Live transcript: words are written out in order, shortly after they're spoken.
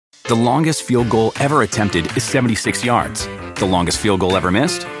The longest field goal ever attempted is 76 yards. The longest field goal ever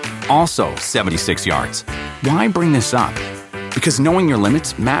missed? Also 76 yards. Why bring this up? Because knowing your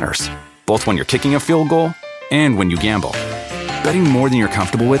limits matters, both when you're kicking a field goal and when you gamble. Betting more than you're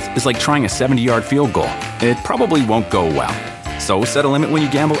comfortable with is like trying a 70-yard field goal. It probably won't go well. So set a limit when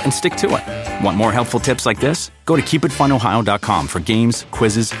you gamble and stick to it. Want more helpful tips like this? Go to keepitfunohio.com for games,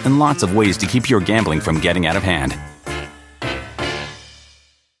 quizzes, and lots of ways to keep your gambling from getting out of hand.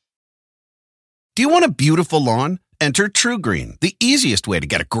 Do you want a beautiful lawn? Enter TruGreen, the easiest way to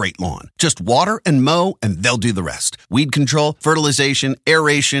get a great lawn. Just water and mow, and they'll do the rest. Weed control, fertilization,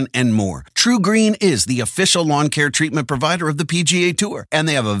 aeration, and more. TruGreen is the official lawn care treatment provider of the PGA Tour, and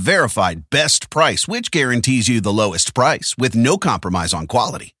they have a verified best price, which guarantees you the lowest price with no compromise on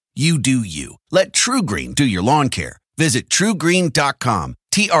quality. You do you. Let TruGreen do your lawn care. Visit TruGreen.com,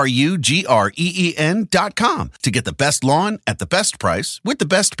 TruGreen.com, to get the best lawn at the best price with the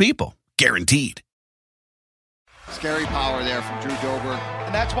best people. Guaranteed. Scary power there from Drew Dober.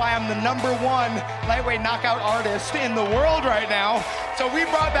 And that's why I'm the #1 lightweight knockout artist in the world right now. So we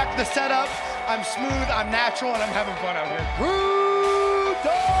brought back the setup. I'm smooth, I'm natural, and I'm having fun out here. Drew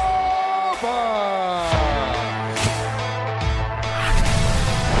Dober!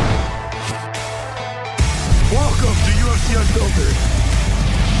 Welcome to UFC Unfiltered.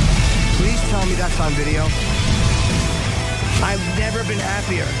 Please tell me that's on video. I've never been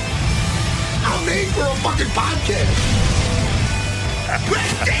happier. I'm made for a fucking podcast.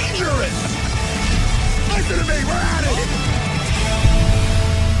 We're dangerous. Listen to me, we're at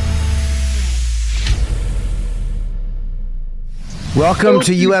it. Welcome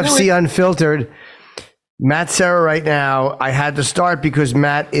to UFC Unfiltered. Matt Serra right now. I had to start because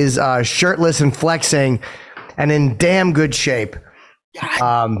Matt is shirtless and flexing and in damn good shape.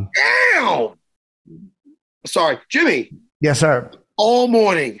 Damn. Sorry, Jimmy. Yes, sir. All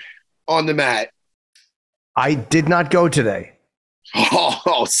morning on the mat. I did not go today.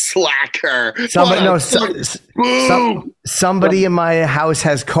 Oh, slacker. Somebody in my house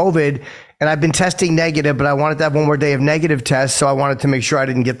has COVID, and I've been testing negative, but I wanted to have one more day of negative tests, so I wanted to make sure I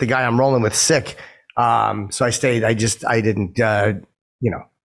didn't get the guy I'm rolling with sick. So I stayed. I didn't, I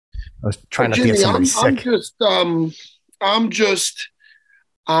was trying not to get somebody sick.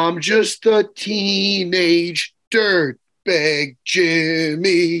 I'm just a teenage dirtbag,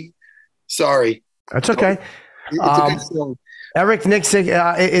 Jimmy. Sorry. That's okay. It's a good song. Eric Nicksick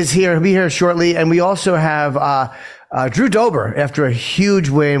is here. He'll be here shortly. And we also have Drew Dober after a huge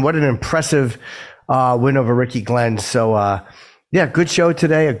win. What an impressive win over Ricky Glenn. So, good show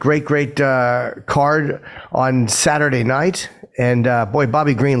today. A great card on Saturday night. And, boy,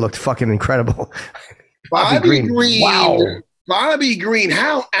 Bobby Green looked fucking incredible. Bobby Green. Wow. Bobby Green,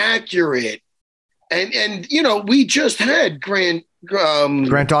 how accurate. And we just had Grant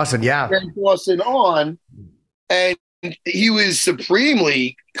Dawson, yeah. Grant Dawson on, and he was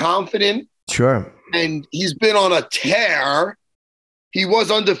supremely confident. Sure. And he's been on a tear. He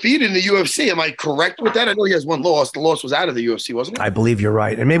was undefeated in the UFC. Am I correct with that? I know he has one loss. The loss was out of the UFC, wasn't it? I believe you're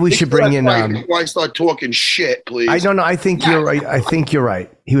right. And maybe we should bring in. Before I start talking shit, please. I don't know. I think you're right. I think you're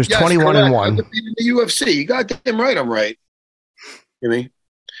right. He was 21-1. Undefeated in the UFC. You got damn right. I'm right. Jimmy.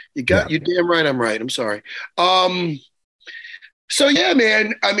 You damn right. I'm right. I'm sorry. So yeah,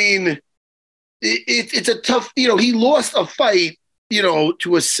 man. I mean, it's a tough. He lost a fight.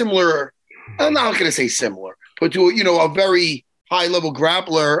 To a similar. I'm not going to say similar, but to a very high level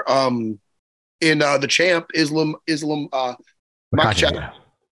grappler. In the champ Islam Makhachev,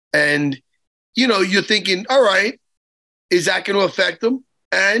 and you're thinking, all right, is that going to affect him?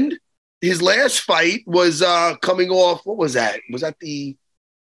 And his last fight was coming off. What was that? Was that the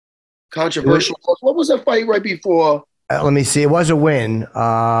controversial? What was that fight right before? Let me see. It was a win.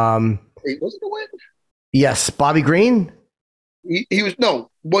 Wait, was it a win? Yes, Bobby Green. He was no.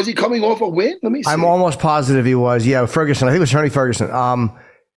 Was he coming off a win? Let me see. I'm almost positive he was. Yeah, Ferguson. I think it was Tony Ferguson.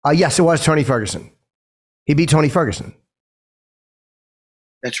 Yes, it was Tony Ferguson. He beat Tony Ferguson.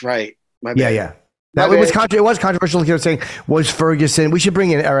 That's right. My bad. Yeah. It was controversial. Like you were saying, was Ferguson? We should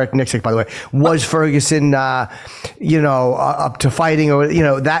bring in Eric Nicksick, by the way. Was Ferguson, up to fighting,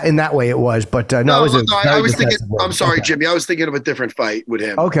 or that in that way it was? But no, it was. I was thinking. I'm sorry, Jimmy. I was thinking of a different fight with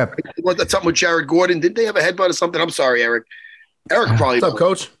him. Okay. Something with Jared Gordon. Did they have a headbutt or something? I'm sorry, Eric. Eric probably. What's up,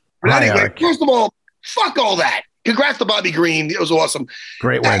 Coach? But Hi, anyway, Eric. First of all, fuck all that. Congrats to Bobby Green. It was awesome.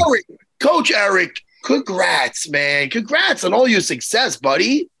 Great win. Eric, Coach Eric, congrats, man. Congrats on all your success,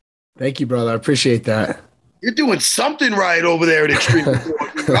 buddy. Thank you, brother. I appreciate that. You're doing something right over there at Xtreme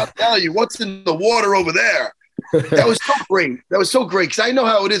Couture. I'll tell you, what's in the water over there? That was so great. That was so great because I know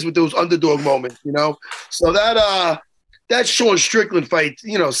how it is with those underdog moments, So that that Sean Strickland fight,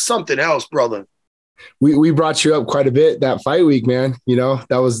 something else, brother. We brought you up quite a bit that fight week, man.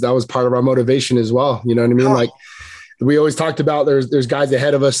 That was part of our motivation as well. You know what I mean? Oh. Like we always talked about there's guys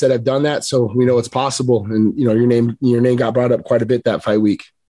ahead of us that have done that. So we know it's possible. And, your name got brought up quite a bit that fight week.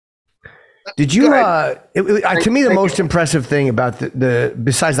 Did you, to me, the most impressive thing about the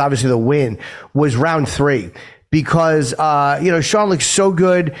besides obviously the win was round 3. Because, Sean looked so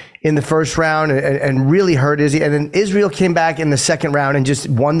good in the first round and really hurt Izzy. And then Israel came back in the second round and just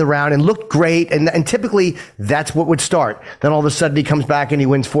won the round and looked great. And typically that's what would start. Then all of a sudden he comes back and he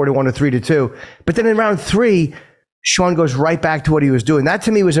wins 4-1 or 3-2. But then in round 3, Sean goes right back to what he was doing. That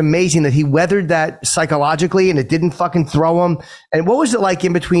to me was amazing that he weathered that psychologically and it didn't fucking throw him. And what was it like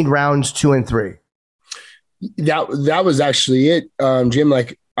in between rounds 2 and 3? That was actually it, Jim.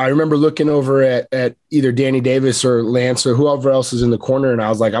 Like, I remember looking over at either Danny Davis or Lance or whoever else is in the corner. And I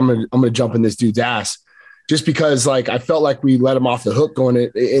was like, I'm going to jump in this dude's ass just because like, I felt like we let him off the hook going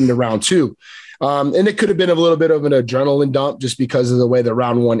into round 2. And it could have been a little bit of an adrenaline dump just because of the way the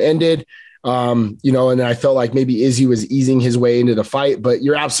round 1 ended. And then I felt like maybe Izzy was easing his way into the fight, but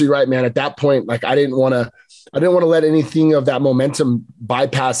you're absolutely right, man. At that point, like I didn't want to let anything of that momentum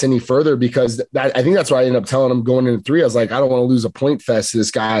bypass any further because I think that's why I ended up telling him going into 3. I was like, I don't want to lose a point fest to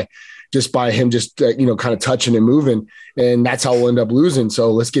this guy just by him just, kind of touching and moving. And that's how we'll end up losing.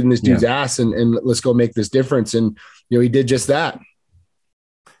 So let's get in this dude's ass and let's go make this difference. And, he did just that.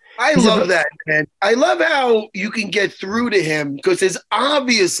 I love that, man. I love how you can get through to him because there's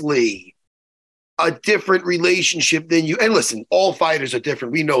obviously a different relationship than you. And listen, all fighters are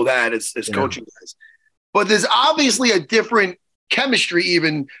different. We know that as coaching guys. But there's obviously a different chemistry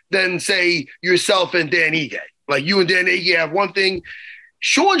even than, say, yourself and Dan Ige. Like you and Dan Ige have one thing.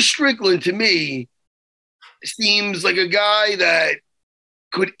 Sean Strickland, to me, seems like a guy that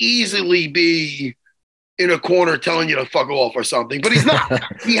could easily be in a corner telling you to fuck off or something. But he's not.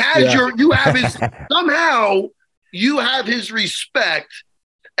 He has you have his respect.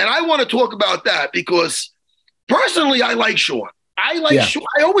 And I want to talk about that because personally, I like Sean. Sean.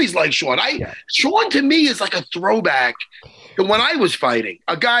 I always like Sean. Sean to me is like a throwback to when I was fighting.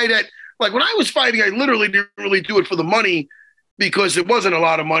 A guy that, like when I was fighting, I literally didn't really do it for the money because it wasn't a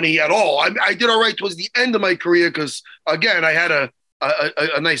lot of money at all. I did all right towards the end of my career because, again, I had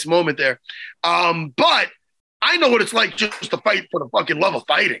a nice moment there. But I know what it's like just to fight for the fucking love of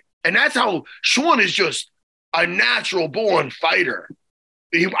fighting. And that's how Sean is just a natural born fighter.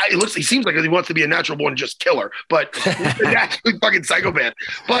 He seems like he wants to be a natural born just killer, but he's a naturally fucking psychopath.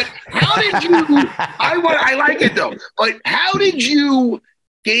 But how did you? I like it though. But how did you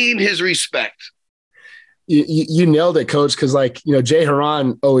gain his respect? You nailed it, Coach. Because Jay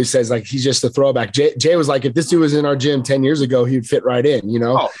Haran always says like he's just a throwback. Jay was like, if this dude was in our gym 10 years ago, he'd fit right in.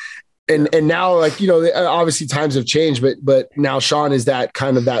 Oh. And now obviously times have changed, but now Sean is that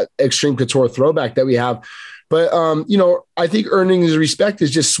kind of that Xtreme Couture throwback that we have. But, I think earning his respect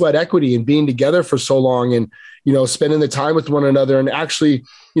is just sweat equity and being together for so long and, spending the time with one another and actually,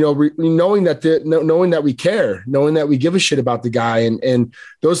 knowing that we care, knowing that we give a shit about the guy and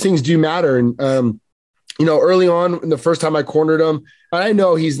those things do matter. And, early on, the first time I cornered him, I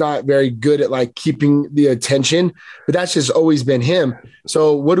know he's not very good at like keeping the attention, but that's just always been him.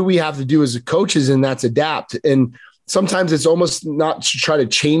 So what do we have to do as coaches? And that's adapt. And sometimes it's almost not to try to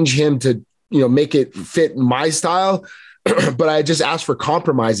change him to, make it fit my style, but I just ask for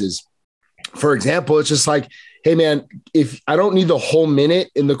compromises. For example, it's just like, hey man, if I don't need the whole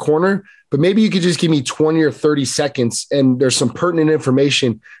minute in the corner, but maybe you could just give me 20 or 30 seconds and there's some pertinent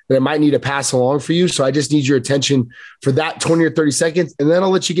information that I might need to pass along for you. So I just need your attention for that 20 or 30 seconds. And then I'll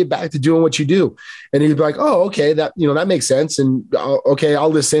let you get back to doing what you do. And he'd be like, oh, okay, that makes sense. And okay, I'll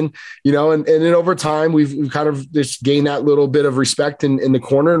listen, and then over time we've kind of just gained that little bit of respect in the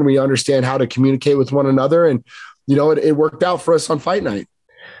corner and we understand how to communicate with one another. And, it worked out for us on Fight Night.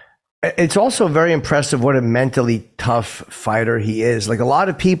 It's also very impressive what a mentally tough fighter he is. Like a lot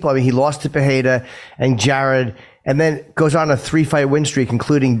of people, he lost to Pereira and Jared, and then goes on a 3-fight win streak,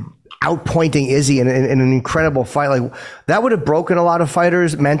 including outpointing Izzy in an incredible fight. Like that would have broken a lot of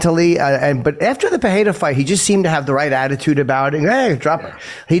fighters mentally. But after the Pereira fight, he just seemed to have the right attitude about it. Hey, drop it.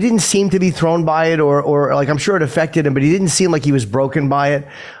 He didn't seem to be thrown by it or like I'm sure it affected him, but he didn't seem like he was broken by it.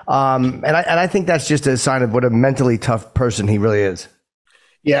 And I think that's just a sign of what a mentally tough person he really is.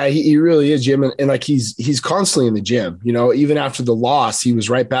 Yeah, he really is, Jim. And like he's constantly in the gym, even after the loss, he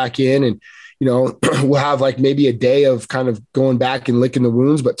was right back in and, we'll have like maybe a day of kind of going back and licking the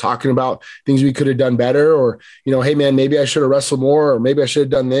wounds, but talking about things we could have done better or, hey man, maybe I should have wrestled more or maybe I should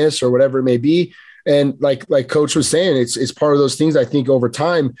have done this or whatever it may be. And like Coach was saying, it's part of those things. I think over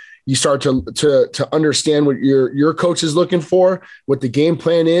time you start to understand what your coach is looking for, what the game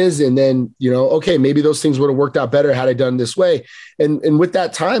plan is. And then, okay, maybe those things would have worked out better had I done this way. And with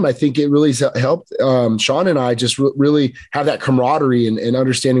that time, I think it really helped Sean and I just really have that camaraderie and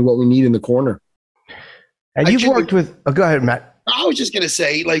understanding what we need in the corner. And you've worked with, go ahead, Matt. I was just going to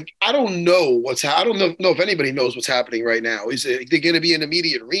say, I don't know I don't know if anybody knows what's happening right now. Is it going to be an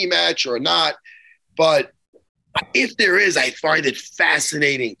immediate rematch or not? But if there is, I find it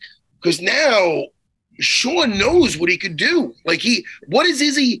fascinating because now Sean knows what he could do. What is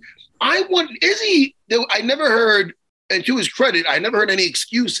Izzy? I never heard, and to his credit, I never heard any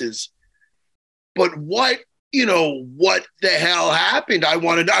excuses. But what the hell happened? I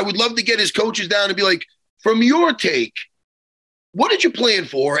would love to get his coaches down and be like, from your take, what did you plan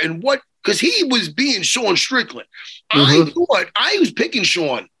for? And because he was being Sean Strickland. Mm-hmm. I was picking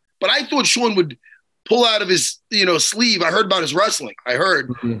Sean, but I thought Sean would pull out of his, sleeve. I heard about his wrestling. I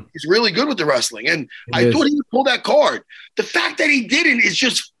heard he's really good with the wrestling. And I thought he would pull that card. The fact that he didn't is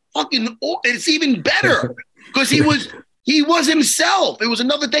just fucking, it's even better because he was himself. It was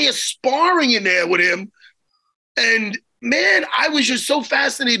another day of sparring in there with him. And man, I was just so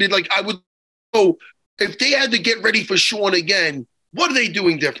fascinated. I would go, if they had to get ready for Sean again, what are they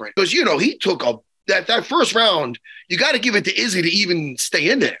doing different? Because, he took that first round, you got to give it to Izzy to even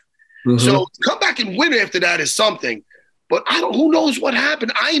stay in there. Mm-hmm. So come back and win after that is something. But who knows what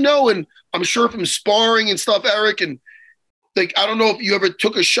happened? I know, and I'm sure from sparring and stuff, Eric, and I don't know if you ever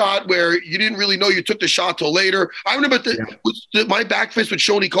took a shot where you didn't really know you took the shot till later. I remember my back fist with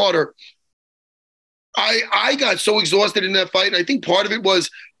Shoney Carter. I got so exhausted in that fight. And I think part of it was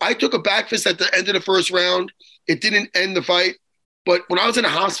I took a back fist at the end of the first round. It didn't end the fight. But when I was in the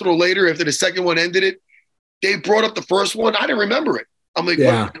hospital later, after the second one ended it, they brought up the first one. I didn't remember it. I'm like, what?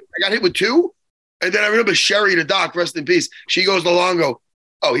 I got hit with two? And then I remember Sherry, the doc, rest in peace. She goes to Longo,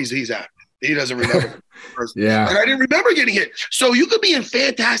 oh, he's out. He doesn't remember. And I didn't remember getting hit. So you could be in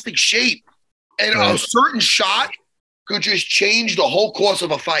fantastic shape, and a certain shot could just change the whole course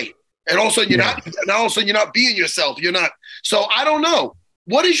of a fight. And also you're not being yourself. You're not. So I don't know.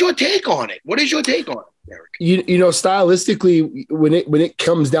 What is your take on it? Eric? Stylistically, when it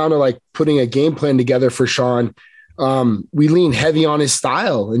comes down to putting a game plan together for Sean, we lean heavy on his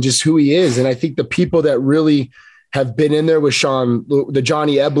style and just who he is. And I think the people that really have been in there with Sean, the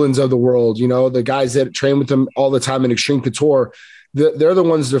Johnny Eblins of the world, the guys that train with him all the time in Xtreme Couture, they're the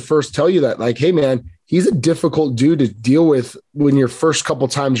ones that first tell you that, hey man, he's a difficult dude to deal with when your first couple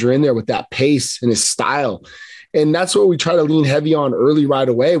times you're in there with that pace and his style. And that's what we try to lean heavy on early right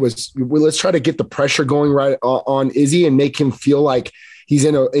away was let's try to get the pressure going right on Izzy and make him feel like he's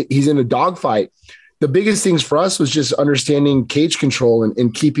in a dogfight. The biggest things for us was just understanding cage control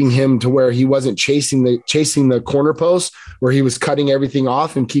and keeping him to where he wasn't chasing the corner post, where he was cutting everything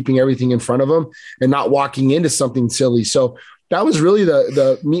off and keeping everything in front of him and not walking into something silly. So that was really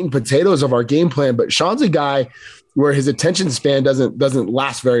the meat and potatoes of our game plan. But Sean's a guy where his attention span doesn't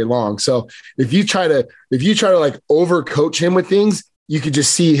last very long. So if you try to over coach him with things, you could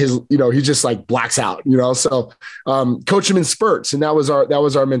just see his, he just blacks out, so coach him in spurts. And that was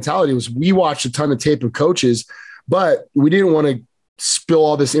our mentality was we watched a ton of tape of coaches, but we didn't want to spill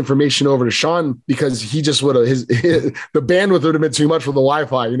all this information over to Sean because he just would have the bandwidth would have been too much for the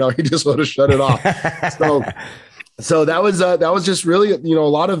Wi-Fi, he just would have shut it off. So that was just really, a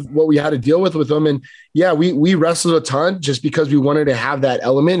lot of what we had to deal with them. And we wrestled a ton just because we wanted to have that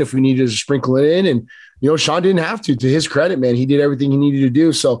element if we needed to sprinkle it in. And, Sean didn't have to his credit, man, he did everything he needed to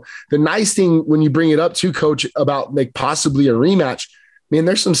do. So the nice thing when you bring it up to Coach about possibly a rematch, man,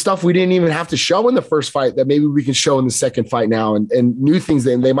 there's some stuff we didn't even have to show in the first fight that maybe we can show in the second fight now and new things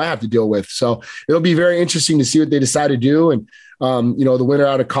that they might have to deal with. So it'll be very interesting to see what they decide to do. And, the winner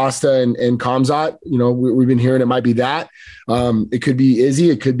out of Costa and Kamzat, we've been hearing it might be that. It could be Izzy,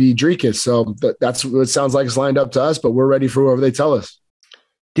 it could be Dricus. So that's what it sounds like it's lined up to us, but we're ready for whatever they tell us.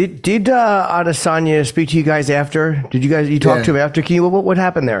 Did Adesanya speak to you guys after? Did you talk to him after? What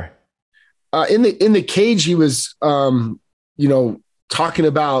happened there? In the cage, he was, talking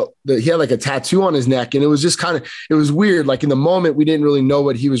about he had a tattoo on his neck, and it was just it was weird. In the moment, we didn't really know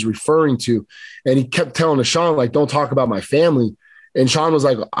what he was referring to. And he kept telling Sean, don't talk about my family. And Sean was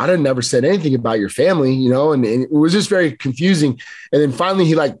like, I didn't never said anything about your family, and it was just very confusing. And then finally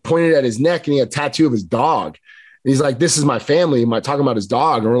he pointed at his neck and he had a tattoo of his dog. And he's like, this is my family. Am I talking about his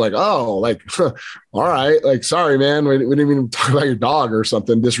dog? And we're like, oh, all right. Sorry, man. We didn't even talk about your dog or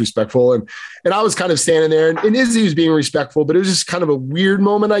something disrespectful. And I was kind of standing there and Izzy was being respectful, but it was just kind of a weird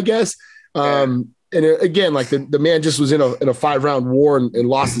moment, I guess. And again, like the man just was in a 5-round war and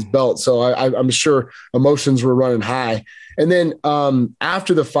lost his belt. So I'm sure emotions were running high. And then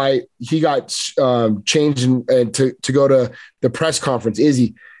after the fight, he got changed and to go to the press conference,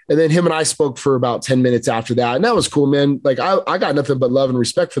 Izzy. And then him and I spoke for about 10 minutes after that. And that was cool, man. Like I got nothing but love and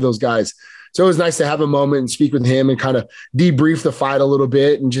respect for those guys. So it was nice to have a moment and speak with him and kind of debrief the fight a little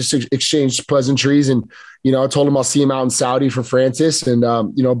bit and just exchange pleasantries. And, I told him I'll see him out in Saudi for Francis and,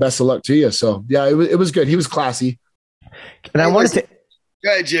 best of luck to you. So yeah, it was good. He was classy. And I wanted to,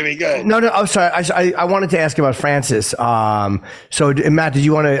 go ahead, Jimmy. Go ahead. No, I'm sorry. I wanted to ask about Francis. So Matt, did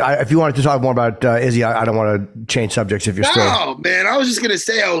you want to, if you wanted to talk more about Izzy, I don't want to change subjects if you're still. No, man. I was just going to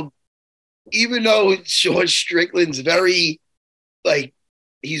say even though Sean Strickland's very,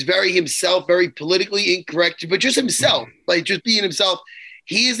 he's very himself, very politically incorrect, but just himself, just being himself.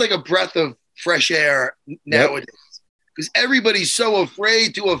 He is like a breath of fresh air nowadays because everybody's so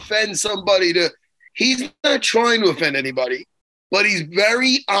afraid to offend somebody. He's not trying to offend anybody, but he's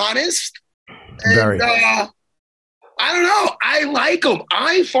very honest. And, very. I don't know. I like him.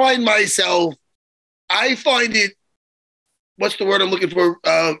 I find it, what's the word I'm looking for?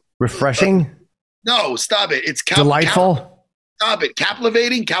 Refreshing? No, stop it. It's delightful. Stop it.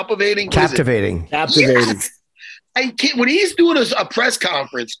 Captivating. Captivating. Yes. I can't, when he's doing a press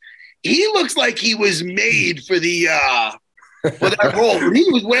conference, he looks like he was made for that role. When he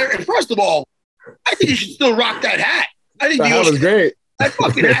was wearing, first of all, I think he should still rock that hat. I think that was great. That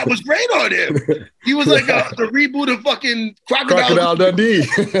fucking hat was great on him. He was like the reboot of fucking Crocodile Dundee.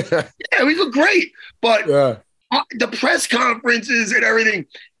 Yeah, he looked great. But the press conferences and everything,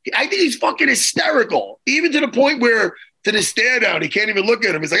 I think he's fucking hysterical. Even to the point where to the stand down, he can't even look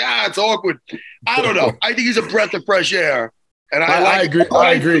at him. He's like, it's awkward. I don't know. I think he's a breath of fresh air. And I agree.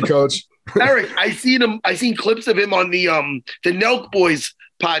 I agree, Coach. Eric, I seen clips of him on the Nelk Boys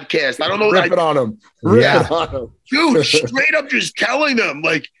podcast. I don't know. Rip it on him. Dude, straight up just telling them,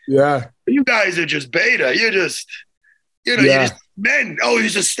 you guys are just beta. You're just, you're just men. Oh,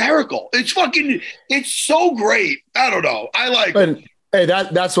 he's hysterical. It's so great. I don't know. I like him. Hey,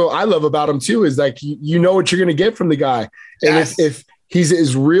 that's what I love about him too, is like, you know what you're going to get from the guy. And if he's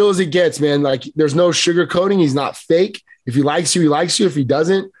as real as it gets, man, like there's no sugarcoating. He's not fake. If he likes you, he likes you. If he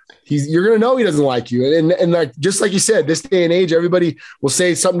doesn't, you're going to know he doesn't like you. And like, just like you said, this day and age, everybody will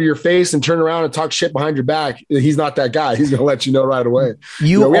say something to your face and turn around and talk shit behind your back. He's not that guy. He's going to let you know right away.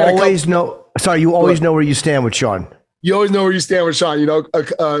 You always know where you stand with Sean. You always know where you stand with Sean.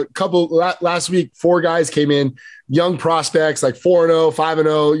 A couple last week, 4 guys came in, young prospects, like 4-0,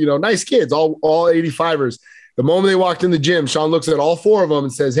 5-0, nice kids, all 85ers. The moment they walked in the gym, Sean looks at all 4 of them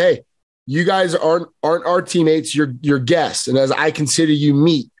and says, "Hey, you guys aren't our teammates. You're guests. And as I consider you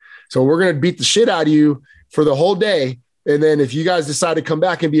meat. So we're going to beat the shit out of you for the whole day. And then if you guys decide to come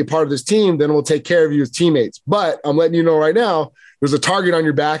back and be a part of this team, then we'll take care of you as teammates. But I'm letting you know right now, there's a target on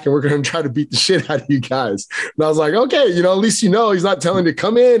your back and we're going to try to beat the shit out of you guys." And I was like, okay, at least he's not telling you to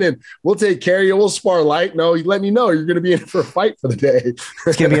come in and we'll take care of you. We'll spar light. No, he's letting you know you're going to be in for a fight for the day.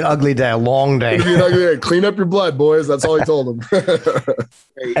 It's going to be an ugly day, a long day. It's gonna be an ugly day. Clean up your blood, boys. That's all he told them.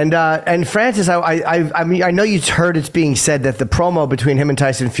 And Francis, I mean, I know you heard it's being said that the promo between him and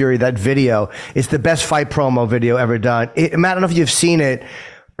Tyson Fury, that video, is the best fight promo video ever done. Matt, I don't know if you've seen it,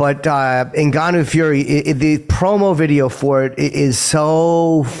 but Ngannou Fury, the promo video for it is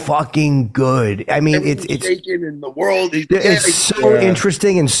so fucking good. I mean, it's shaking in the world. It's so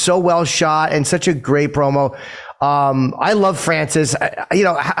interesting and so well shot and such a great promo. I love Francis.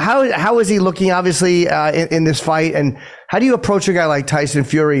 How is he looking, obviously, in this fight? And how do you approach a guy like Tyson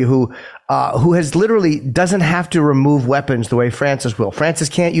Fury who has literally doesn't have to remove weapons the way Francis will? Francis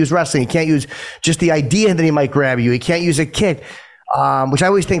can't use wrestling. He can't use just the idea that he might grab you. He can't use a kick. Which I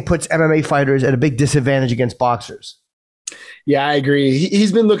always think puts MMA fighters at a big disadvantage against boxers. Yeah, I agree.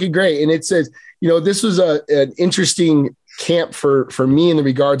 He's been looking great. And it says, this was an interesting camp for me in the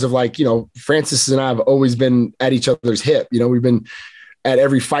regards of Francis and I have always been at each other's hip. We've been at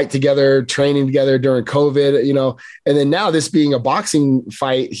every fight together, training together during COVID, and then now this being a boxing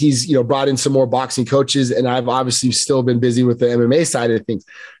fight, he's, brought in some more boxing coaches, and I've obviously still been busy with the MMA side of things.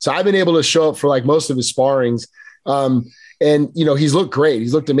 So I've been able to show up for most of his sparrings. And, he's looked great.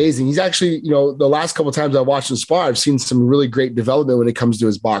 He's looked amazing. He's actually, the last couple of times I've watched him spar, I've seen some really great development when it comes to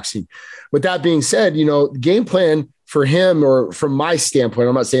his boxing. With that being said, the game plan for him, or from my standpoint,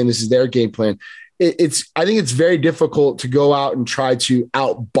 I'm not saying this is their game plan. I think it's very difficult to go out and try to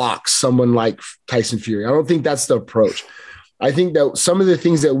outbox someone like Tyson Fury. I don't think that's the approach. I think that some of the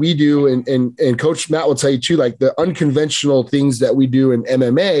things that we do, and Coach Matt will tell you too, like the unconventional things that we do in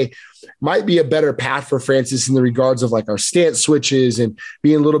MMA might be a better path for Francis in the regards of like our stance switches and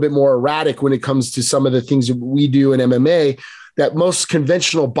being a little bit more erratic when it comes to some of the things that we do in MMA that most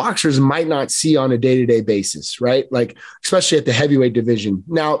conventional boxers might not see on a day-to-day basis, right? Like, especially at the heavyweight division.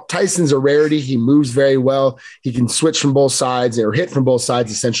 Now, Tyson's a rarity. He moves very well. He can switch from both sides or hit from both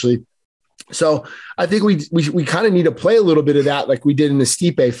sides, essentially. So I think we kind of need to play a little bit of that like we did in the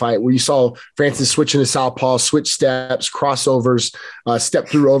Stipe fight, where you saw Francis switching to southpaw, switch steps, crossovers, step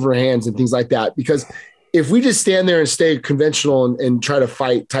through overhands and things like that. Because if we just stand there and stay conventional and try to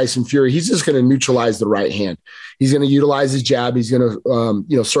fight Tyson Fury, he's just going to neutralize the right hand. He's going to utilize his jab. He's going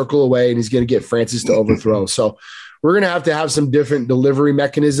to, circle away, and he's going to get Francis to overthrow. So we're going to have some different delivery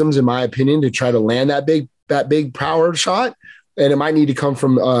mechanisms, in my opinion, to try to land that big power shot. And it might need to come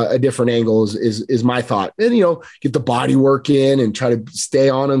from a different angle is my thought. And, get the body work in and try to stay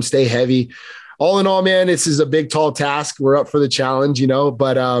on him, stay heavy. All in all, man, this is a big, tall task. We're up for the challenge,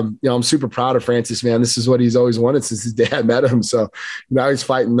 but, I'm super proud of Francis, man. This is what he's always wanted since his dad met him. So now he's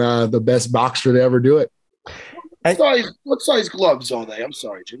fighting the best boxer to ever do it. What size gloves are they? I'm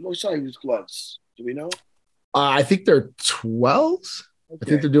sorry, Jim. What size gloves? Do we know? I think they're 12s. Okay. I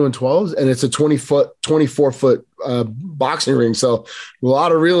think they're doing 12s, and it's a 24-foot boxing ring. So a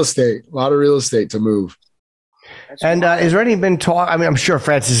lot of real estate to move. And has there any been talk? I mean, I'm sure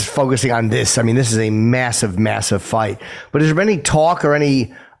Francis is focusing on this. I mean, this is a massive, massive fight. But is there any talk or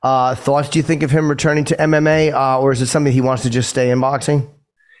any thoughts, do you think, of him returning to MMA? Or is it something he wants to just stay in boxing?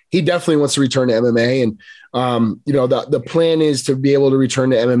 He definitely wants to return to MMA. And, the plan is to be able to return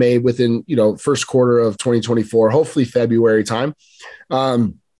to MMA within, first quarter of 2024, hopefully February time.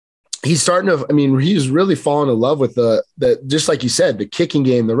 He's starting to, he's really fallen in love with the just like you said, the kicking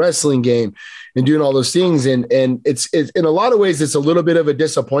game, the wrestling game, and doing all those things. And it's in a lot of ways, it's a little bit of a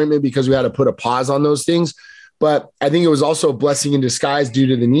disappointment because we had to put a pause on those things. But I think it was also a blessing in disguise due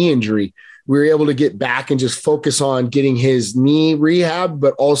to the knee injury. We were able to get back and just focus on getting his knee rehab,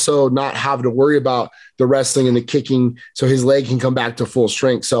 but also not have to worry about the wrestling and the kicking, so his leg can come back to full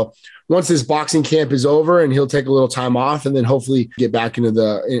strength. So once this boxing camp is over, and he'll take a little time off, and then hopefully get back into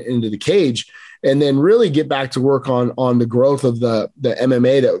the cage, and then really get back to work on the growth of the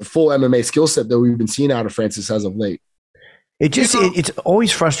MMA, the full MMA skill set that we've been seeing out of Francis as of late. It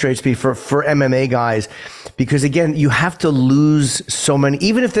always frustrates me for MMA guys, because again, you have to lose so many,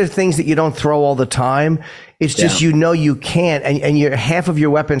 even if they're things that you don't throw all the time. It's just, you can't, and half of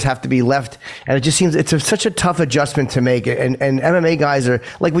your weapons have to be left. And it just seems such a tough adjustment to make. And MMA guys are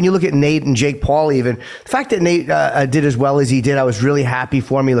like, when you look at Nate and Jake Paul, even the fact that Nate did as well as he did, I was really happy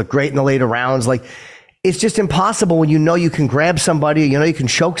for him. He looked great in the later rounds. Like, it's just impossible when you can grab somebody, you can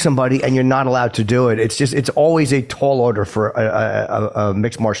choke somebody, and you're not allowed to do it. It's always a tall order for a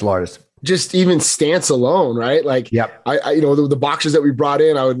mixed martial artist. Just even stance alone, right? Like, yep. The boxers that we brought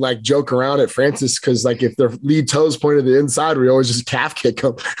in, I would like joke around at Francis, because like if their lead toes pointed to the inside, we always just calf kick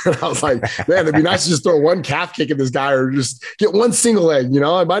them. And I was like, man, it'd be nice to just throw one calf kick at this guy, or just get one single leg.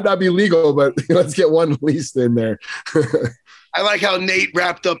 It might not be legal, but let's get one at least in there. I like how Nate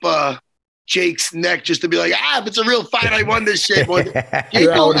wrapped up Jake's neck just to be like, if it's a real fight, I won this shit.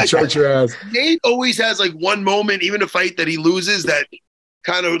 Nate always has like one moment, even a fight that he loses, that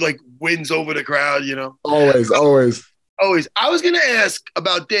kind of like wins over the crowd, Always. I was going to ask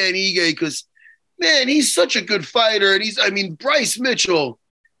about Dan Ige, because, man, he's such a good fighter. And Bryce Mitchell,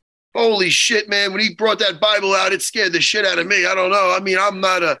 holy shit, man. When he brought that Bible out, it scared the shit out of me. I don't know.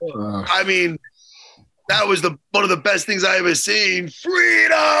 That was one of the best things I ever seen.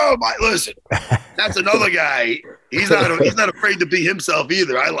 Freedom. Listen, that's another guy. He's not afraid to be himself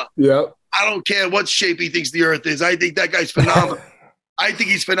either. I don't care what shape he thinks the earth is. I think that guy's phenomenal. I think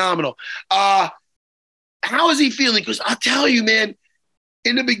he's phenomenal. How is he feeling? Because I'll tell you, man,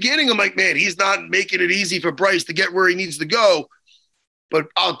 in the beginning, I'm like, man, he's not making it easy for Bryce to get where he needs to go. But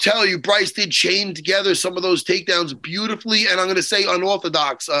I'll tell you, Bryce did chain together some of those takedowns beautifully, and I'm going to say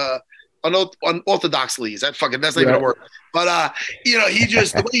unorthodoxly. That's not even a word. But he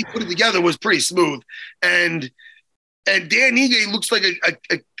just, the way he put it together was pretty smooth. And Dan Ige looks like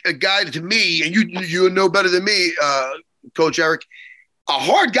a guy to me, and you know better than me, Coach Eric, a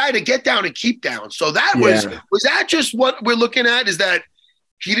hard guy to get down and keep down. So that was that just what we're looking at? Is that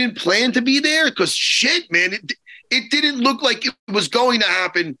he didn't plan to be there? Because shit, man, it didn't look like it was going to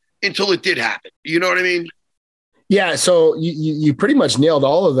happen until it did happen. You know what I mean? Yeah. So you pretty much nailed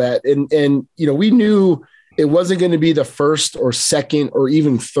all of that. And we knew it wasn't going to be the first or second or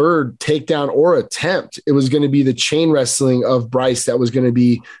even third takedown or attempt. It was going to be the chain wrestling of Bryce that was going to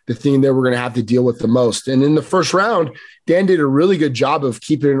be the thing that we're going to have to deal with the most. And in the first round, Dan did a really good job of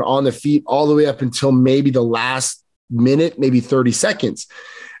keeping it on the feet all the way up until maybe the last minute, maybe 30 seconds.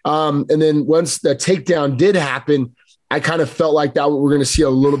 And then once the takedown did happen, I kind of felt like that we're going to see a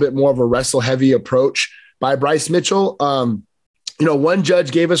little bit more of a wrestle heavy approach by Bryce Mitchell. One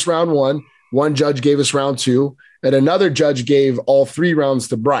judge gave us round one judge gave us round two, and another judge gave all 3 rounds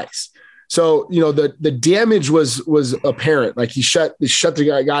to Bryce. So, the damage was apparent. Like he shut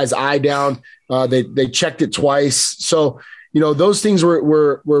the guy's eye down. They checked it twice. So, those things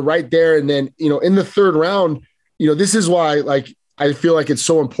were right there. And then, in the third round, this is why, like, I feel like it's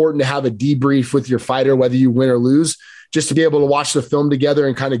so important to have a debrief with your fighter, whether you win or lose, just to be able to watch the film together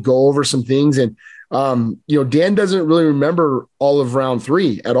and kind of go over some things. And, Dan doesn't really remember all of round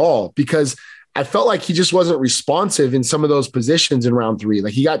 3 at all, because I felt like he just wasn't responsive in some of those positions in round 3.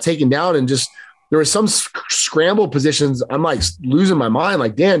 Like he got taken down and just, there were some scramble positions. I'm like losing my mind,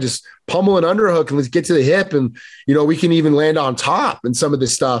 like, Dan, just pummel an underhook and let's get to the hip. And, we can even land on top and some of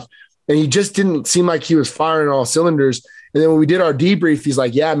this stuff. And he just didn't seem like he was firing on all cylinders. And then when we did our debrief, he's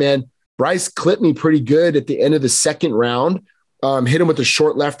like, yeah, man, Bryce clipped me pretty good at the end of the second round, hit him with a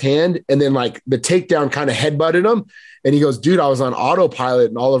short left hand. And then like the takedown kind of headbutted him. And he goes, dude, I was on autopilot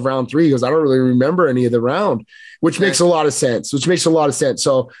in all of round 3. He goes, I don't really remember any of the round, which makes a lot of sense.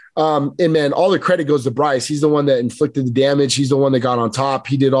 So, and man, all the credit goes to Bryce. He's the one that inflicted the damage. He's the one that got on top.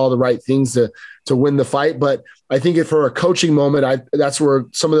 He did all the right things to win the fight. But I think for a coaching moment, that's where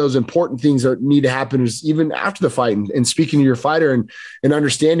some of those important things that need to happen is even after the fight and speaking to your fighter and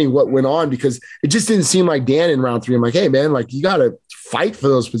understanding what went on, because it just didn't seem like Dan in round 3. I'm like, hey man, like you got to fight for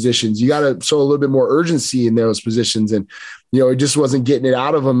those positions. You got to show a little bit more urgency in those positions. And, it just wasn't getting it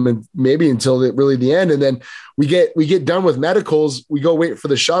out of him, and maybe until really the end. And then we get done with medicals. We go wait for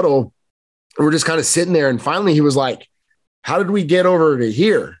the shuttle. And we're just kind of sitting there. And finally he was like, how did we get over to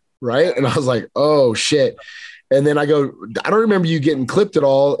here? Right. And I was like, oh shit. And then I go, I don't remember you getting clipped at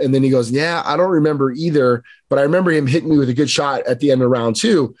all. And then he goes, yeah, I don't remember either, but I remember him hitting me with a good shot at the end of round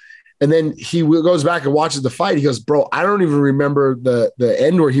 2. And then he goes back and watches the fight. He goes, bro, I don't even remember the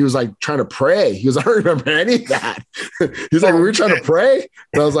end where he was like trying to pray. He goes, I don't remember any of that. He's like, we were trying to pray.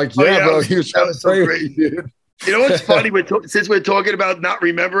 And I was like, yeah, bro, he was trying to pray. So dude. You know what's funny? Since we're talking about not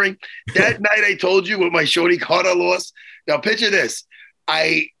remembering, that night I told you with my Shorty Carter loss. Now picture this.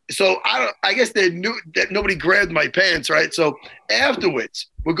 I guess they knew that nobody grabbed my pants, right? So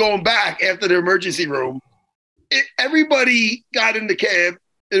afterwards, we're going back after the emergency room. Everybody got in the cab.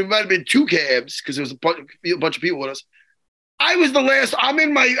 It might have been 2 cabs because there was a bunch of people with us. I was the last.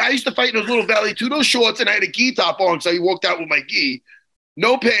 I used to fight in those little Valley 2, those shorts, and I had a gi top on, so I walked out with my gi.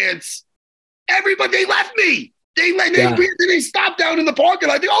 No pants. Everybody, they left me. They stopped down in the parking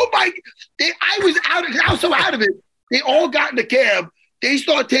lot. I was so out of it. They all got in the cab. They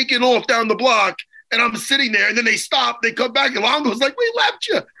start taking off down the block, and I'm sitting there, and then they stop. They come back, and Longo's like, we left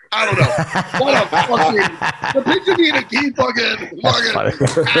you. I don't know. What a fucking, the picture me in a key fucking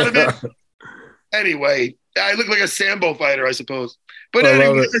out of it. Anyway, I look like a Sambo fighter, I suppose. But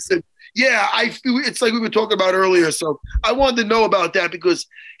anyway, listen, yeah, it's like we were talking about earlier. So I wanted to know about that because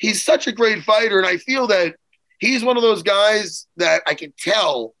he's such a great fighter. And I feel that he's one of those guys that I can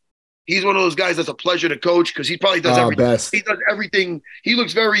tell he's one of those guys that's a pleasure to coach because he probably does everything. Best. He does everything. He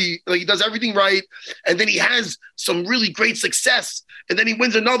looks very like he does everything right. And then he has some really great success. And then he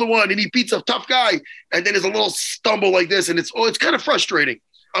wins another one and he beats a tough guy. And then there's a little stumble like this. And it's kind of frustrating.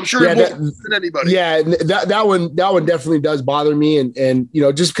 I'm sure it more than anybody. Yeah, that one definitely does bother me. And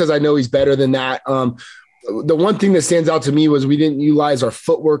just because I know he's better than that. The one thing that stands out to me was we didn't utilize our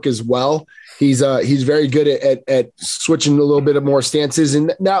footwork as well. He's very good at switching a little bit of more stances.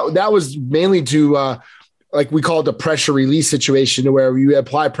 And that was mainly to like we call it the pressure release situation, where you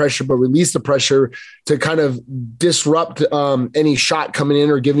apply pressure but release the pressure to kind of disrupt any shot coming in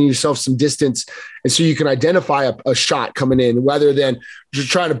or giving yourself some distance. And so you can identify a shot coming in rather than just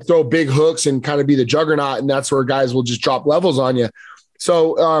trying to throw big hooks and kind of be the juggernaut. And that's where guys will just drop levels on you.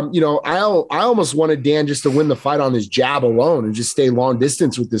 So, I almost wanted Dan just to win the fight on his jab alone and just stay long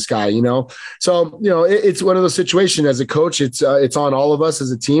distance with this guy, So, it's one of those situations as a coach, it's on all of us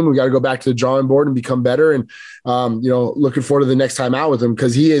as a team. We got to go back to the drawing board and become better. And, looking forward to the next time out with him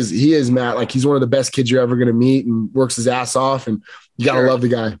because he is Matt, like he's one of the best kids you're ever going to meet and works his ass off. And you got to love the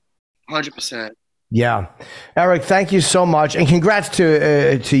guy. 100%. Yeah, Eric, thank you so much, and congrats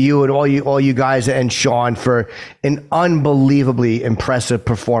to you and all you guys and Sean for an unbelievably impressive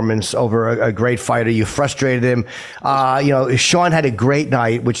performance over a great fighter. You frustrated him. Sean had a great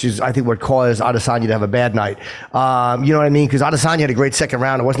night, which is I think what caused Adesanya to have a bad night. You know what I mean? Because Adesanya had a great second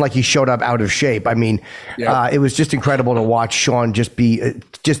round. It wasn't like he showed up out of shape. I mean, it was just incredible to watch Sean just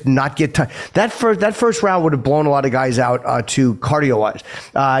not get tired. That first round would have blown a lot of guys out to cardio wise.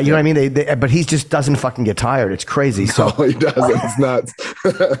 You know what I mean? But he just doesn't fucking get tired. It's crazy. So no, he doesn't. It's nuts.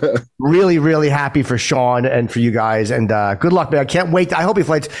 really, really happy for Sean and for you guys. And good luck, man. I can't wait. I hope he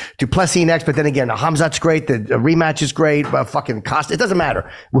fights Duplessis next. But then again, Hamzat's great. The rematch is great. Fucking cost. It doesn't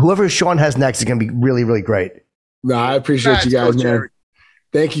matter. Whoever Sean has next is going to be really, really great. No, I appreciate you guys, man.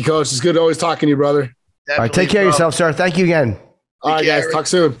 Thank you, Coach. It's good always talking to you, brother. Definitely, all right, take care of yourself, sir. Thank you again. All right, guys. Talk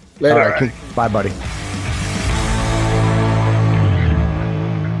soon. Later. All right. Bye, buddy.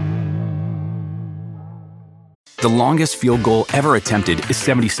 The longest field goal ever attempted is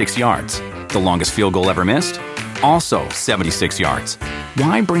 76 yards. The longest field goal ever missed? Also 76 yards.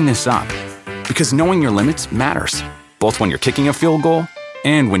 Why bring this up? Because knowing your limits matters, both when you're kicking a field goal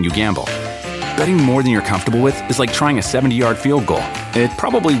and when you gamble. Betting more than you're comfortable with is like trying a 70-yard field goal. It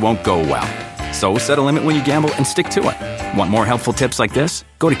probably won't go well. So set a limit when you gamble and stick to it. Want more helpful tips like this?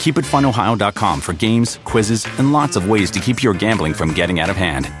 Go to keepitfunohio.com for games, quizzes, and lots of ways to keep your gambling from getting out of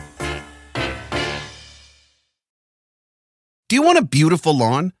hand. Do you want a beautiful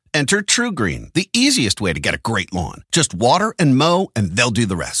lawn? Enter True Green, the easiest way to get a great lawn. Just water and mow, and they'll do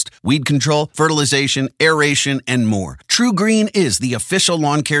the rest. Weed control, fertilization, aeration, and more. True Green is the official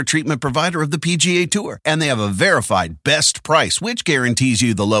lawn care treatment provider of the PGA Tour, and they have a verified best price, which guarantees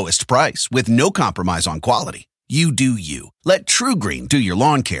you the lowest price with no compromise on quality. You do you. Let True Green do your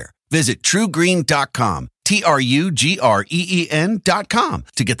lawn care. Visit truegreen.com, TRUGREEN.com,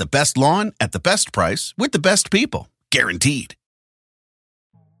 to get the best lawn at the best price with the best people. Guaranteed.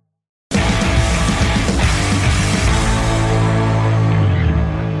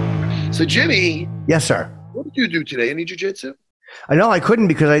 So, Jimmy. Yes, sir. What did you do today? Any jiu-jitsu? I know I couldn't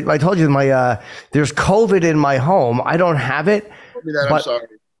because I told you there's COVID in my home. I don't have it. I'm sorry.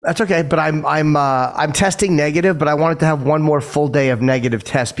 That's okay. But I'm testing negative, but I wanted to have one more full day of negative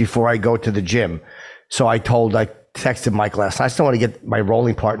tests before I go to the gym. So I texted Mike last night. I still want to get my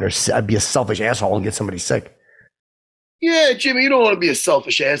rolling partner. I'd be a selfish asshole and get somebody sick. Yeah, Jimmy, you don't want to be a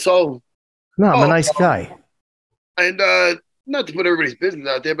selfish asshole. No, I'm a nice guy. And not to put everybody's business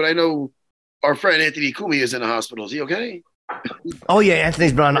out there, but I know our friend Anthony Kumi is in the hospital. Is he okay? Oh yeah,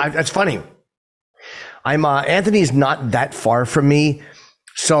 Anthony's been on. That's funny. Anthony's not that far from me,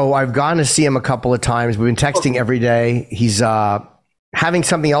 so I've gone to see him a couple of times. We've been texting every day. He's having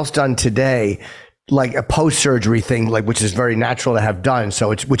something else done today, like a post-surgery thing, which is very natural to have done.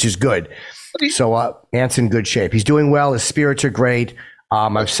 So which is good. So Ant's in good shape. He's doing well. His spirits are great.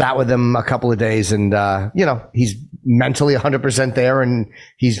 I've sat with him a couple of days, and he's mentally 100% there, and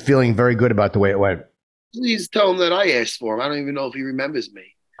he's feeling very good about the way it went. Please tell him that I asked for him. I don't even know if he remembers me.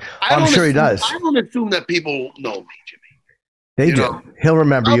 I'm sure he does. I don't assume that people know me, Jimmy. They do. He'll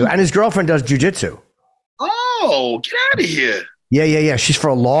remember you. And his girlfriend does jujitsu. Oh, get out of here. Yeah. She's for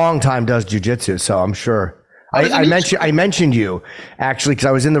a long time does jujitsu, so I'm sure. I mentioned you actually because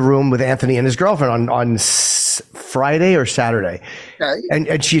I was in the room with Anthony and his girlfriend on Friday or Saturday, okay.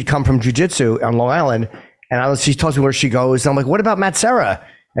 and she had come from jiu-jitsu on Long Island, and she tells me where she goes. And I'm like, "What about Matt Serra?"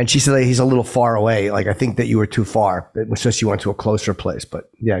 And she said he's a little far away. Like I think that you were too far. It was just you went to a closer place. But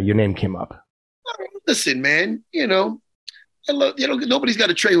yeah, your name came up. Listen, man. Nobody's got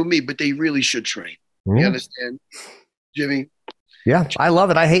to train with me, but they really should train. Mm-hmm. You understand, Jimmy? Yeah, I love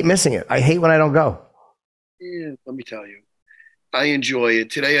it. I hate missing it. I hate when I don't go. Yeah, let me tell you, I enjoy it.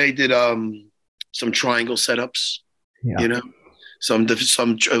 Today I did some triangle setups. Yeah. Some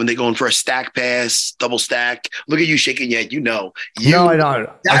when they go in for a stack pass, double stack. Look at you shaking your head. No, I don't.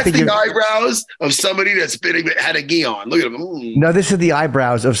 That's the eyebrows of somebody that's had a gi on. Look at them. No, this is the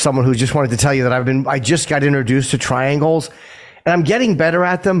eyebrows of someone who just wanted to tell you that I just got introduced to triangles. And I'm getting better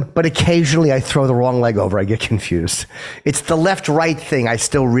at them, but occasionally I throw the wrong leg over. I get confused. It's the left-right thing. I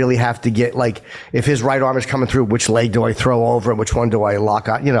still really have to get, if his right arm is coming through, which leg do I throw over and which one do I lock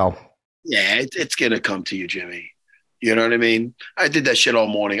on, Yeah, it's going to come to you, Jimmy. You know what I mean? I did that shit all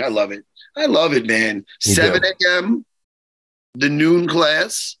morning. I love it. Man. 7 a.m., the noon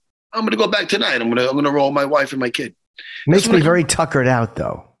class. I'm going to go back tonight. I'm going to roll my wife and my kid. Makes me very tuckered out,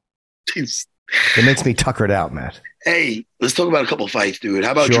 though. It makes me tuckered out, Matt. Hey, let's talk about a couple of fights, dude.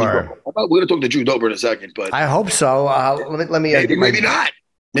 How about Drew Dober? We're going to talk to Drew Dober in a second, but I hope so. Let me. Maybe not.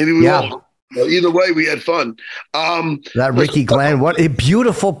 Maybe we won't. Well, either way, we had fun. That Ricky Glenn, what a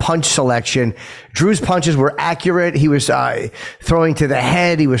beautiful punch selection. Drew's punches were accurate. He was throwing to the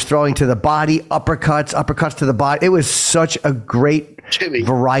head. He was throwing to the body, uppercuts to the body. It was such a great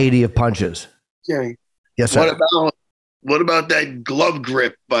variety of punches. Jimmy. Yes, sir. What about that glove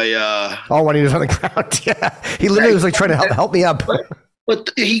grip by when he was on the ground? Yeah. He literally was like trying to help me up.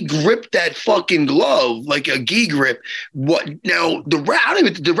 But he gripped that fucking glove like a gi grip. What now? Did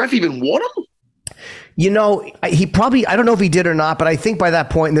the ref even want him? You know, he probably, I don't know if he did or not, but I think by that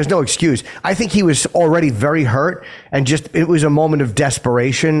point, and there's no excuse, I think he was already very hurt and it was a moment of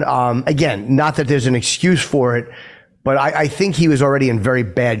desperation. Again, not that there's an excuse for it, but I think he was already in very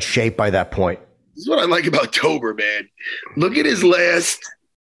bad shape by that point. This is what I like about Dober, man. Look at his last.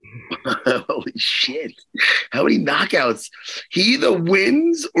 Holy shit. How many knockouts? He either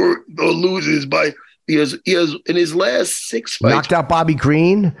wins or loses by. He has in his last 6 fights. Knocked out Bobby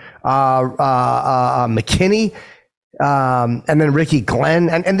Green, McKinney, and then Ricky Glenn.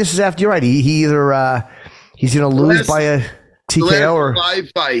 And this is after, you're right. He either he's going to lose by a TKO or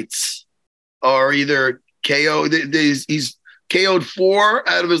 5 fights are either KO. He's KO'd 4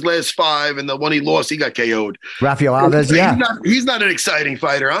 out of his last 5, and the one he lost, he got KO'd. Rafael Alves, yeah. He's not an exciting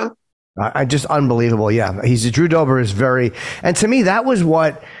fighter, huh? Just unbelievable, yeah. Drew Dober is very, and to me, that was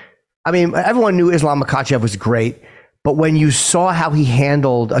what, I mean, everyone knew Islam Makhachev was great, but when you saw how he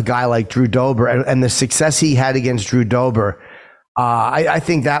handled a guy like Drew Dober and the success he had against Drew Dober, I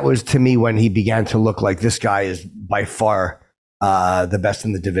think that was, to me, when he began to look like this guy is by far the best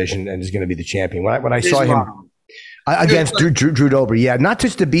in the division and is going to be the champion. When I saw him against Drew Dober, yeah, not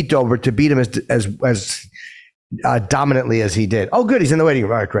just to beat Dober, to beat him as dominantly as he did. Oh, good, he's in the waiting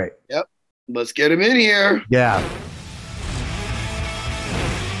room. All right, great. Yep, let's get him in here. Yeah.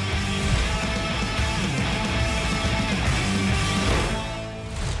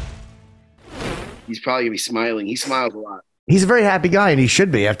 He's probably gonna be smiling. He smiles a lot. He's a very happy guy, and he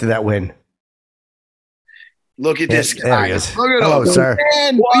should be after that win. Look at this guy. There he is. Look at Hello, him. sir.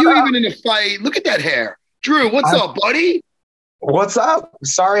 Man, are you even in a fight? Look at that hair. Drew, what's up, buddy? What's up?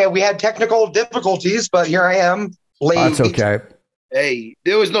 Sorry, we had technical difficulties, but here I am. Late. That's okay. Hey,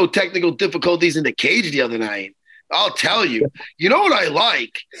 there was no technical difficulties in the cage the other night. I'll tell you. You know what I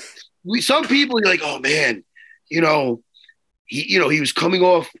like? Some people are like, oh man, he was coming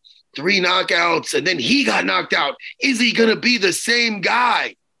off 3 knockouts and then he got knocked out. Is he gonna be the same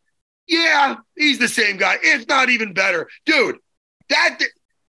guy? Yeah, he's the same guy. If not even better, dude.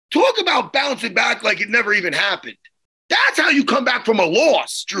 Talk about bouncing back like it never even happened. That's how you come back from a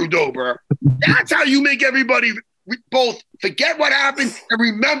loss, Drew Dober. That's how you make everybody both forget what happened and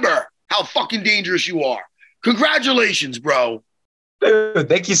remember how fucking dangerous you are. Congratulations, bro. Dude,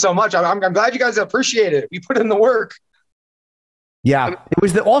 thank you so much. I'm glad you guys appreciate it. We put in the work. Yeah, it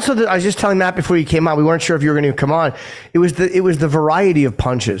was I was just telling Matt before you came on, we weren't sure if you were going to come on. It was the variety of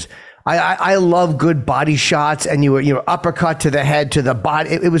punches. I love good body shots, and you were uppercut to the head, to the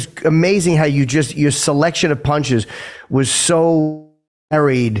body. It was amazing how your selection of punches was so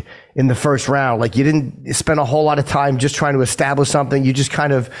varied in the first round. Like, you didn't spend a whole lot of time just trying to establish something. You just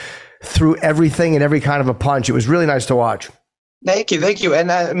kind of threw everything and every kind of a punch. It was really nice to watch. Thank you.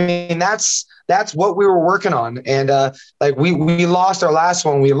 And I mean, that's what we were working on. And we lost our last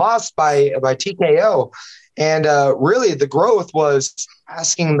one. We lost by TKO. And really, the growth was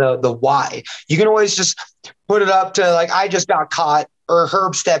asking the why. You can always just put it up to like, I just got caught, or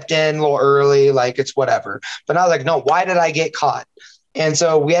Herb stepped in a little early, like it's whatever. But I was like, no, why did I get caught? And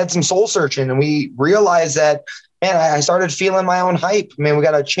so we had some soul searching, and we realized that, man, I started feeling my own hype. Man, we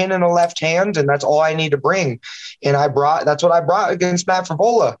got a chin and a left hand, and that's all I need to bring. And that's what I brought against Matt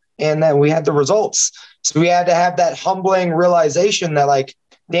Frevola. And then we had the results. So we had to have that humbling realization that, like,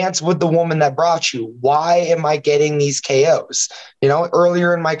 dance with the woman that brought you. Why am I getting these KOs?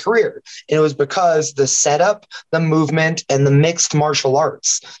 Earlier in my career, and it was because the setup, the movement, and the mixed martial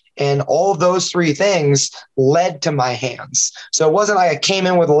arts. And all of those 3 things led to my hands. So it wasn't like I came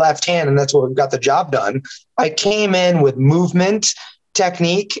in with a left hand and that's what got the job done. I came in with movement,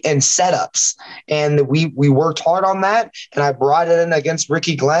 technique, and setups. And we worked hard on that. And I brought it in against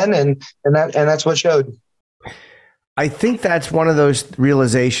Ricky Glenn, and that's what showed. I think that's one of those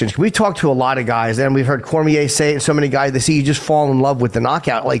realizations. We talked to a lot of guys, and we've heard Cormier say it, so many guys, they see you just fall in love with the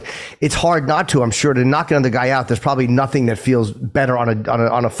knockout. Like, it's hard not to, I'm sure, to knock another guy out. There's probably nothing that feels better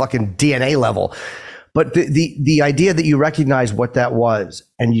on a fucking DNA level. But the idea that you recognize what that was,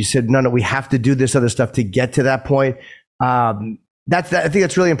 and you said, no, we have to do this other stuff to get to that point. I think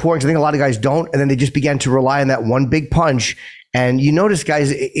that's really important. I think a lot of guys don't, and then they just began to rely on that one big punch. And you notice,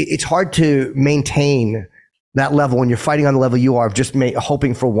 guys, it's hard to maintain that level when you're fighting on the level you are, of just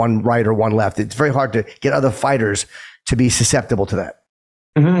hoping for one right or one left. It's very hard to get other fighters to be susceptible to that.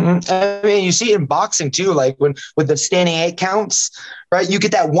 Mm-hmm. I mean, you see it in boxing too, like with the standing 8 counts, right? You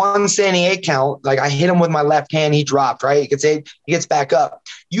get that one standing 8 count. Like I hit him with my left hand, he dropped, right? He gets back up.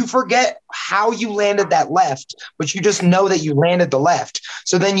 You forget how you landed that left, but you just know that you landed the left.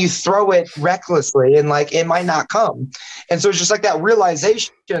 So then you throw it recklessly and like it might not come. And so it's just like that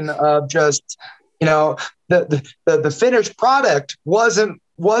realization of just, the finished product wasn't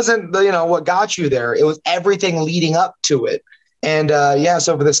what got you there. It was everything leading up to it. And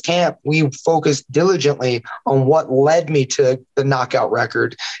so for this camp, we focused diligently on what led me to the knockout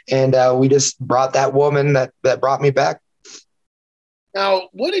record. And we just brought that woman that brought me back. Now,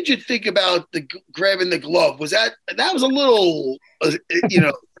 what did you think about the grabbing the glove? Was that was a little,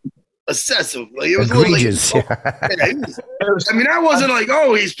 excessive? Like it was egregious. A little like, that wasn't like,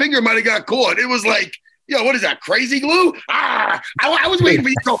 oh, his finger might have got caught. It was like, what is that, crazy glue? I was waiting for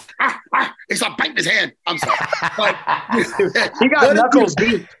you to go, he started biting his hand. I'm sorry. But, he got knuckles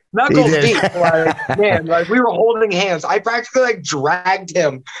deep. Knuckles deep. Like, man, like we were holding hands. I practically like dragged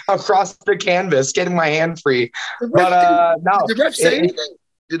him across the canvas, getting my hand free. But no. Did the ref say anything?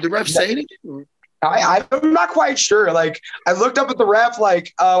 Did the ref say anything? I'm not quite sure. Like I looked up at the ref,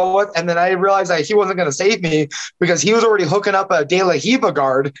 like what, and then I realized that he wasn't going to save me because he was already hooking up a De La Hiva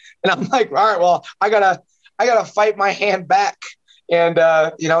guard, and I'm like, all right, well, I gotta fight my hand back, and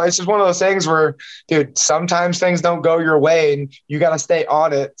it's just one of those things where, dude, sometimes things don't go your way, and you got to stay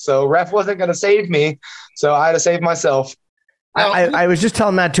on it. So ref wasn't going to save me, so I had to save myself. I was just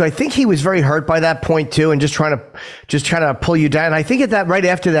telling Matt too. I think he was very hurt by that point too, and just trying to pull you down. I think right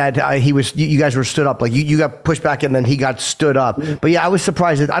after that, you guys were stood up. Like you got pushed back, and then he got stood up. But yeah, I was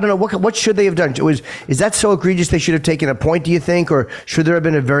surprised. I don't know what should they have done. Is that so egregious? They should have taken a point. Do you think, or should there have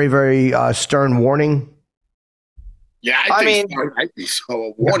been a very very stern warning? Yeah, I think so.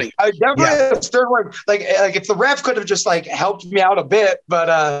 A warning. I definitely a stern warning. Like if the ref could have just like helped me out a bit,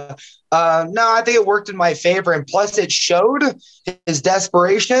 but no, I think it worked in my favor. And plus, it showed his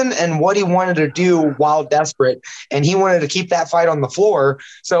desperation and what he wanted to do while desperate. And he wanted to keep that fight on the floor.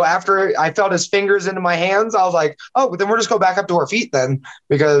 So after I felt his fingers into my hands, I was like, oh, then we'll just go back up to our feet then,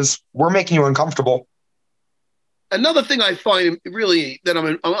 because we're making you uncomfortable. Another thing I find really that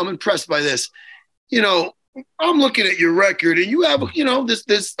I'm impressed by this, I'm looking at your record, and you have,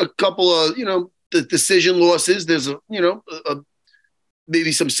 there's a couple of, the decision losses. There's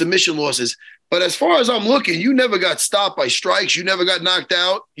maybe some submission losses. But as far as I'm looking, you never got stopped by strikes. You never got knocked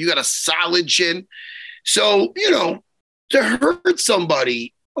out. You got a solid chin. So, to hurt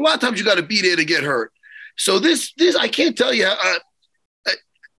somebody, a lot of times you got to be there to get hurt. So this I can't tell you.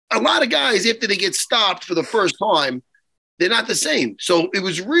 A lot of guys, after they get stopped for the first time, they're not the same. So it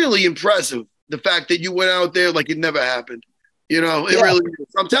was really impressive, the fact that you went out there like it never happened. It really is.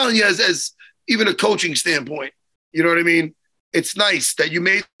 I'm telling you, as even a coaching standpoint, you know what I mean? It's nice that you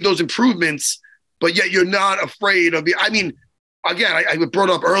made those improvements, but yet you're not afraid of again, I brought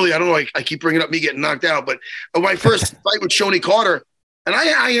up earlier, I don't know, I keep bringing up me getting knocked out, but my first fight with Shoney Carter, and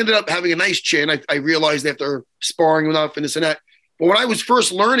I ended up having a nice chin. I realized after sparring enough and this and that. But when I was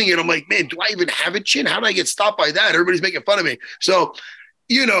first learning it, I'm like, man, do I even have a chin? How did I get stopped by that? Everybody's making fun of me. So,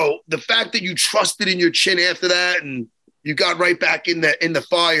 the fact that you trusted in your chin after that and you got right back in the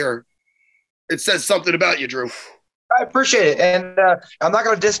fire, it says something about you, Drew. I appreciate it. And I'm not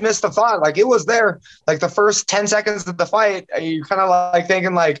going to dismiss the thought. Like, it was there. Like, the first 10 seconds of the fight, you're kind of like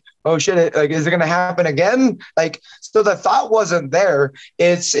thinking like, oh, shit, is it going to happen again? Like, so the thought wasn't there.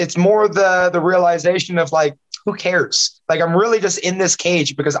 It's more the realization of like, who cares? Like, I'm really just in this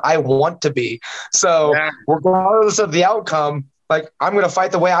cage because I want to be. So regardless of the outcome, like, I'm going to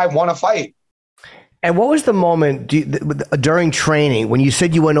fight the way I want to fight. And what was the moment during training when you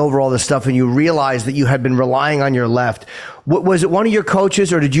said you went over all this stuff and you realized that you had been relying on your left? Was it one of your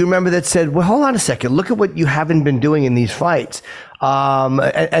coaches, or did you remember that said, well, hold on a second, look at what you haven't been doing in these fights?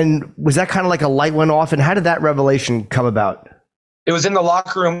 And was that kind of like a light went off? And how did that revelation come about? It was in the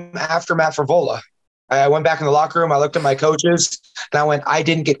locker room after Matt Frevola. I went back in the locker room. I looked at my coaches and I went, I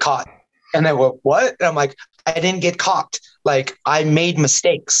didn't get caught. And they went, what? And I'm like, I didn't get caught. Like, I made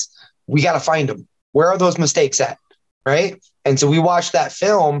mistakes. We got to find them. Where are those mistakes at? Right. And so we watched that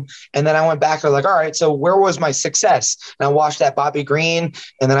film, and then I went back and like, all right, so where was my success? And I watched that Bobby Green,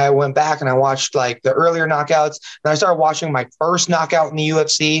 and then I went back and I watched like the earlier knockouts, and I started watching my first knockout in the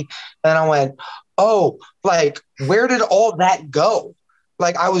UFC. And I went, oh, like, where did all that go?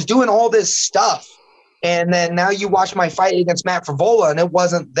 Like, I was doing all this stuff. And then now you watch my fight against Matt Frevola, and it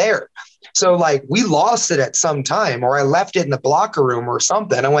wasn't there. So like, we lost it at some time, or I left it in the locker room or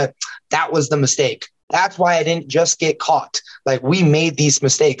something. I went, that was the mistake. That's why I didn't just get caught. Like, we made these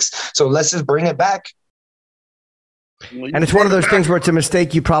mistakes. So let's just bring it back. And it's one of those things where it's a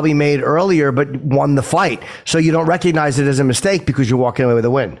mistake you probably made earlier, but won the fight. So you don't recognize it as a mistake because you're walking away with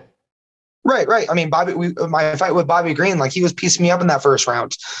a win. Right. I mean, my fight with Bobby Green, like, he was piecing me up in that first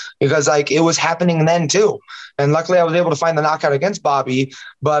round because, like, it was happening then too. And luckily I was able to find the knockout against Bobby.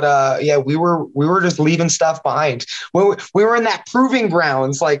 But yeah, we were just leaving stuff behind. We were in that proving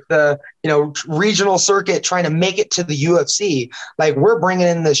grounds, like the, regional circuit, trying to make it to the UFC. Like, we're bringing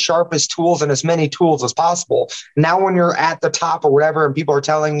in the sharpest tools and as many tools as possible. Now, when you're at the top or whatever, and people are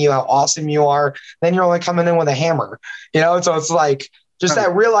telling you how awesome you are, then you're only coming in with a hammer, So it's like, just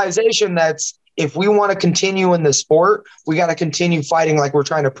that realization that if we want to continue in the sport, we got to continue fighting like we're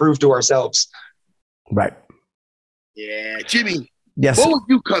trying to prove to ourselves. Right. Yeah. Jimmy. Yes. What would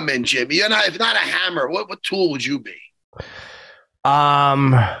you come in, Jimmy? If not a hammer, what tool would you be?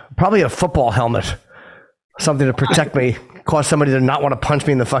 Probably a football helmet. Something to protect me. Cause somebody to not want to punch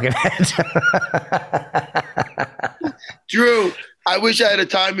me in the fucking head. Drew, I wish I had a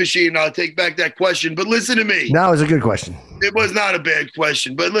time machine and I'll take back that question, but listen to me. No, it was a good question. It was not a bad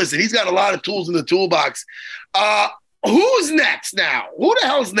question, but listen, he's got a lot of tools in the toolbox. Who's next now? Who the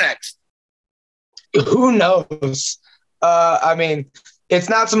hell's next? Who knows? I mean, it's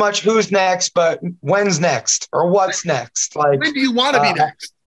not so much who's next, but when's next or what's next. Like, when do you want to be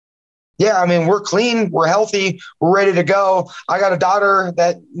next? Yeah, I mean, we're clean, we're healthy, we're ready to go. I got a daughter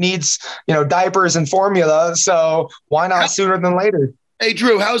that needs, diapers and formula, so why not sooner than later? Hey,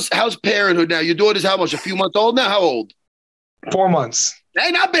 Drew, how's parenthood now? Your daughter's how much? A few months old now? How old? 4 months. Hey,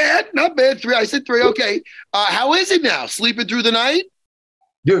 not bad. 3. I said 3. Okay. How is it now? Sleeping through the night?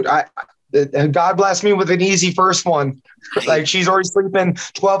 Dude, God bless me with an easy first one. Like, she's already sleeping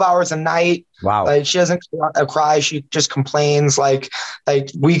 12 hours a night. Wow. Like, she doesn't cry. She just complains. Like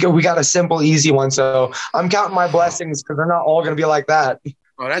we got a simple, easy one. So I'm counting my blessings because they're not all going to be like that.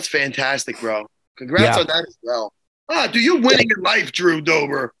 Oh, that's fantastic, bro. Congrats on that as well. Dude, you're winning in life, Drew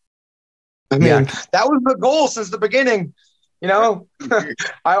Dober. I mean, that was the goal since the beginning. I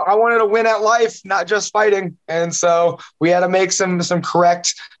wanted to win at life, not just fighting. And so we had to make some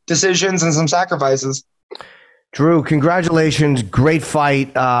correct decisions and some sacrifices. Drew, congratulations. Great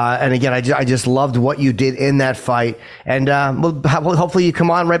fight. And again, I just loved what you did in that fight. And hopefully you come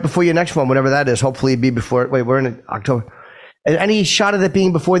on right before your next one, whatever that is. Hopefully it'd be before. Wait, we're in October. Any shot of it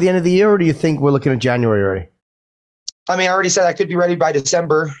being before the end of the year, or do you think we're looking at January already? I mean, I already said I could be ready by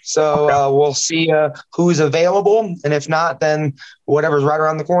December. So we'll see who's available. And if not, then whatever's right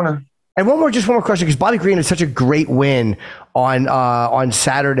around the corner. And one more question, because Bobby Green had such a great win on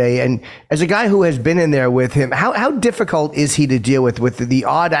Saturday. And as a guy who has been in there with him, how difficult is he to deal with the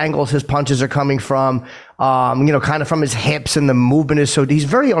odd angles his punches are coming from, kind of from his hips, and the movement is so he's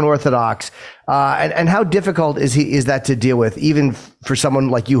very unorthodox. And how difficult is that to deal with, even for someone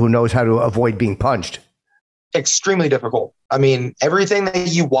like you who knows how to avoid being punched? Extremely difficult. I mean, everything that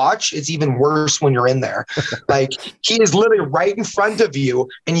you watch is even worse when you're in there. Like, he is literally right in front of you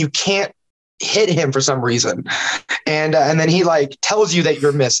and you can't hit him for some reason. And then he tells you that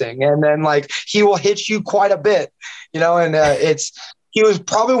you're missing. And then he will hit you quite a bit, and he was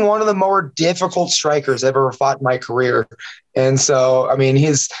probably one of the more difficult strikers I've ever fought in my career. And so, I mean,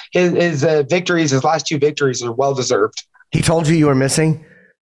 his victories, his last 2 victories are well-deserved. He told you were missing?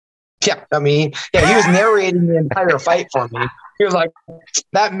 Yeah, I mean, he was narrating the entire fight for me. He was like,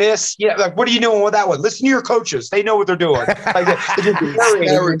 that miss, what are you doing with that one? Listen to your coaches. They know what they're doing. They just narrated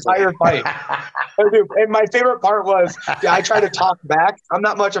the entire fight. And my favorite part was, I tried to talk back. I'm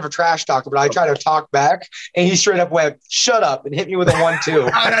not much of a trash talker, but I tried to talk back, and he straight up went, shut up, and hit me with a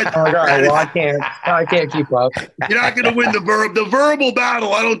 1-2. I'm like, all right, well, I can't keep up. You're not going to win the verbal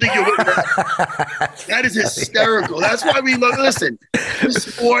battle. I don't think you'll win that. That is hysterical. That's why we love, listen, this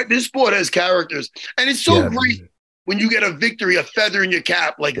sport has characters, and it's so great when you get a victory, a feather in your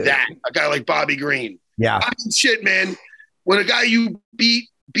cap like that, a guy like Bobby Green. Yeah. I mean, shit, man. When a guy you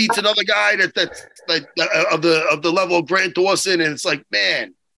beats another guy that's like of the level of Grant Dawson, and it's like,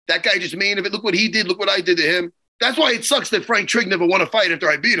 man, that guy just made of it. Look what he did. Look what I did to him. That's why it sucks that Frank Trigg never won a fight after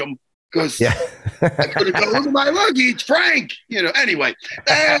I beat him, because I could have gone, look at my lucky, it's Frank. Anyway.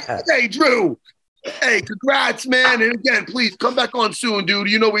 Hey, Drew. Hey, congrats, man. And again, please come back on soon, dude.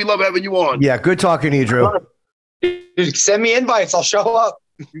 You know we love having you on. Yeah, good talking to you, Drew. Dude, send me invites. I'll show up.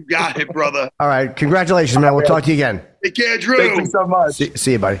 You got it, brother. All right. Congratulations, man. We'll talk to you again. Take care, Drew. Thank you so much.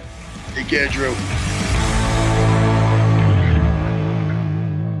 See you, buddy. Take care, Drew.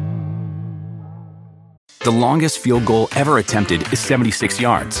 The longest field goal ever attempted is 76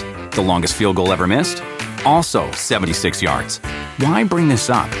 yards. The longest field goal ever missed? Also 76 yards. Why bring this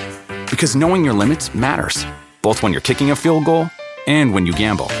up? Because knowing your limits matters, both when you're kicking a field goal and when you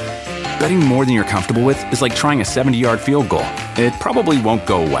gamble. Betting more than you're comfortable with is like trying a 70-yard field goal. It probably won't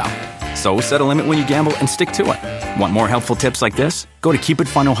go well. So set a limit when you gamble and stick to it. Want more helpful tips like this? Go to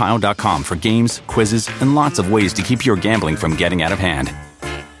keepitfunohio.com for games, quizzes, and lots of ways to keep your gambling from getting out of hand.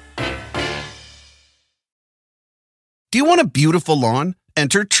 Do you want a beautiful lawn?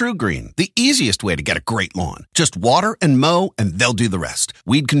 Enter True Green, the easiest way to get a great lawn. Just water and mow, and they'll do the rest.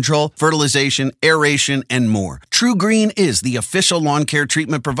 Weed control, fertilization, aeration, and more. True Green is the official lawn care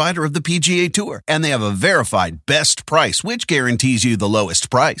treatment provider of the PGA Tour, and they have a verified best price, which guarantees you the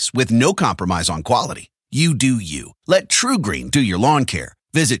lowest price with no compromise on quality. You do you. Let True Green do your lawn care.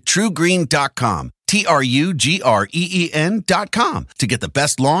 Visit truegreen.com, TRUGREEN.com, to get the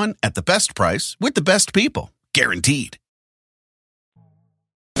best lawn at the best price with the best people. Guaranteed.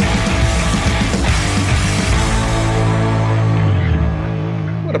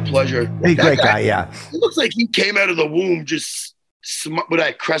 What a pleasure. He's a great guy, yeah. It looks like he came out of the womb just with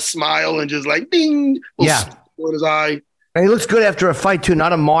that crest smile and just like, ding, yeah, in his eye. And he looks good after a fight, too.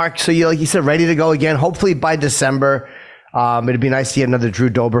 Not a mark. So, like you said, ready to go again. Hopefully by December. It'd be nice to get another Drew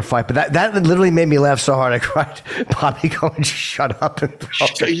Dober fight. But that literally made me laugh so hard. I cried. Bobby going, shut up. And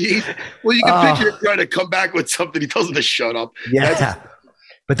well, you can picture him trying to come back with something. He tells him to shut up. Yeah.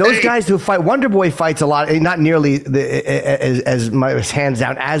 But those guys who fight, Wonder Boy fights a lot, not nearly as much, hands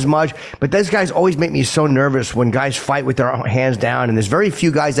down as much, but those guys always make me so nervous when guys fight with their hands down, and there's very few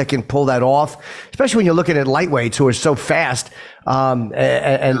guys that can pull that off, especially when you're looking at lightweights who are so fast,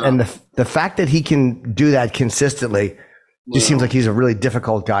 and the fact that he can do that consistently just seems like he's a really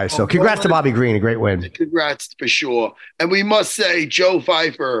difficult guy. So congrats to Bobby Green, a great win. Congrats for sure. And we must say, Joe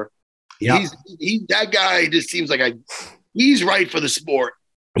Pfeiffer, that guy just seems like he's right for the sport.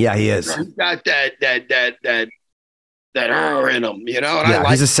 Yeah, he is. He's got that in him, you know. And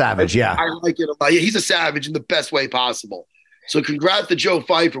he's a savage. Yeah, I like it a lot. Yeah, he's a savage in the best way possible. So, congrats to Joe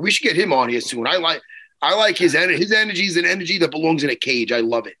Pfeiffer. We should get him on here soon. I like his energy. His energy is an energy that belongs in a cage. I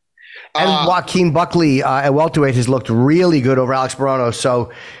love it. And Joaquin Buckley at welterweight has looked really good over Alex Morono.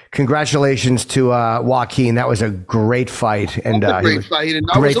 So, congratulations to Joaquin. That was a great fight. And great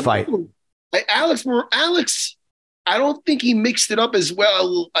fight. Alex. I don't think he mixed it up as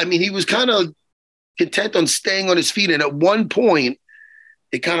well. I mean, he was kind of content on staying on his feet. And at one point,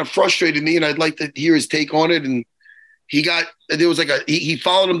 it kind of frustrated me, and I'd like to hear his take on it. And he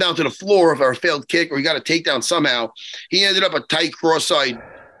followed him down to the floor for a failed kick, or he got a takedown somehow. He ended up a tight cross-side,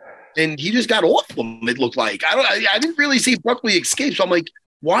 and he just got off him, it looked like. I didn't really see Buckley escape, so I'm like,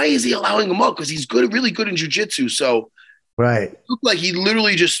 why is he allowing him up? Because he's really good in jiu-jitsu, so... Right. It looked like he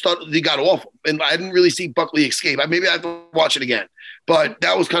literally just thought he got off him, and I didn't really see Buckley escape. Maybe I have to watch it again, but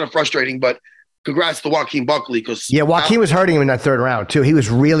that was kind of frustrating. But congrats to Joaquin Buckley, because Joaquin was hurting him in that third round too. He was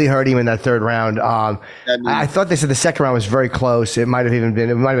really hurting him in that third round. I thought they said the second round was very close. It might have been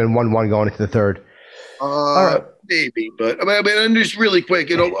 1-1 going into the third. All right. Maybe, but I mean, and just really quick,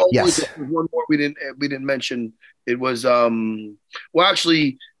 yes. One more we didn't mention. It was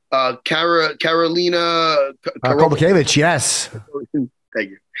Carolina Kovacevic, yes.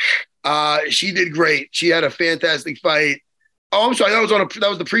 Thank you. She did great. She had a fantastic fight. Oh, I'm sorry. That was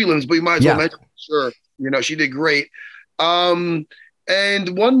the prelims, but you might as well mention. Sure. You know, she did great. And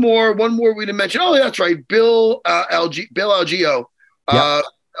one more we didn't mention. Oh, that's right. Bill Algeo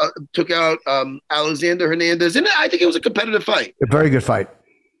took out Alexander Hernandez, and I think it was a competitive fight. A very good fight.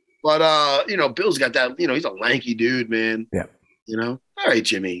 But Bill's got that. He's a lanky dude, man. Yeah. All right,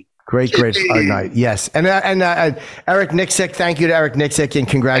 Jimmy. Great night. Yes. And Eric Nicksick, thank you to Eric Nicksick, and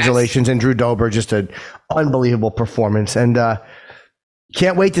congratulations. Yes. And Drew Dober, just an unbelievable performance. And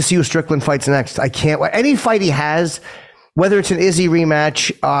can't wait to see who Strickland fights next. I can't wait. Any fight he has, whether it's an Izzy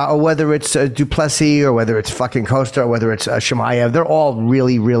rematch or whether it's Duplessis or whether it's fucking Costa or whether it's Chimaev, they're all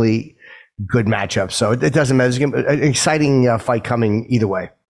really, really good matchups. So it doesn't matter. There's an exciting fight coming either way.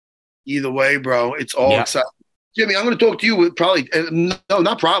 Either way, bro. It's all exciting. Jimmy, I'm going to talk to you probably. No,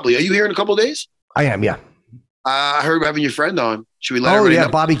 not probably. Are you here in a couple of days? I am, yeah. I heard we're having your friend on. Should we let her know?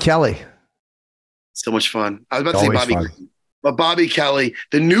 Bobby Kelly. So much fun. I was about to say Bobby Kelly. But Bobby Kelly,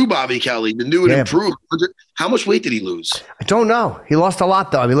 the new and improved. How much weight did he lose? I don't know. He lost a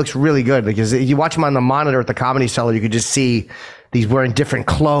lot, though. I mean, he looks really good because you watch him on the monitor at the Comedy Cellar, you could just see he's wearing different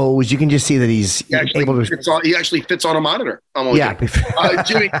clothes. You can just see that he actually fits on a monitor.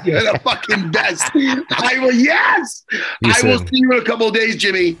 Jimmy, you're the fucking best. I will see you in a couple of days,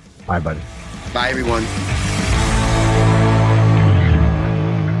 Jimmy. Bye, buddy. Bye, everyone.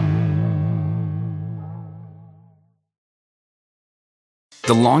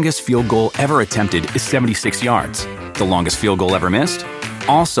 The longest field goal ever attempted is 76 yards. The longest field goal ever missed?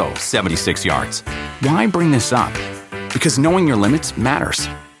 also 76 yards. Why bring this up? Because knowing your limits matters,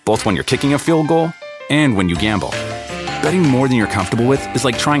 both when you're kicking a field goal and when you gamble. Betting more than you're comfortable with is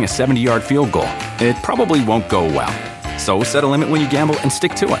like trying a 70-yard field goal. It probably won't go well. So set a limit when you gamble and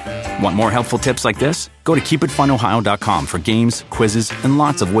stick to it. Want more helpful tips like this? Go to keepitfunohio.com for games, quizzes, and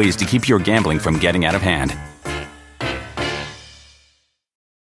lots of ways to keep your gambling from getting out of hand.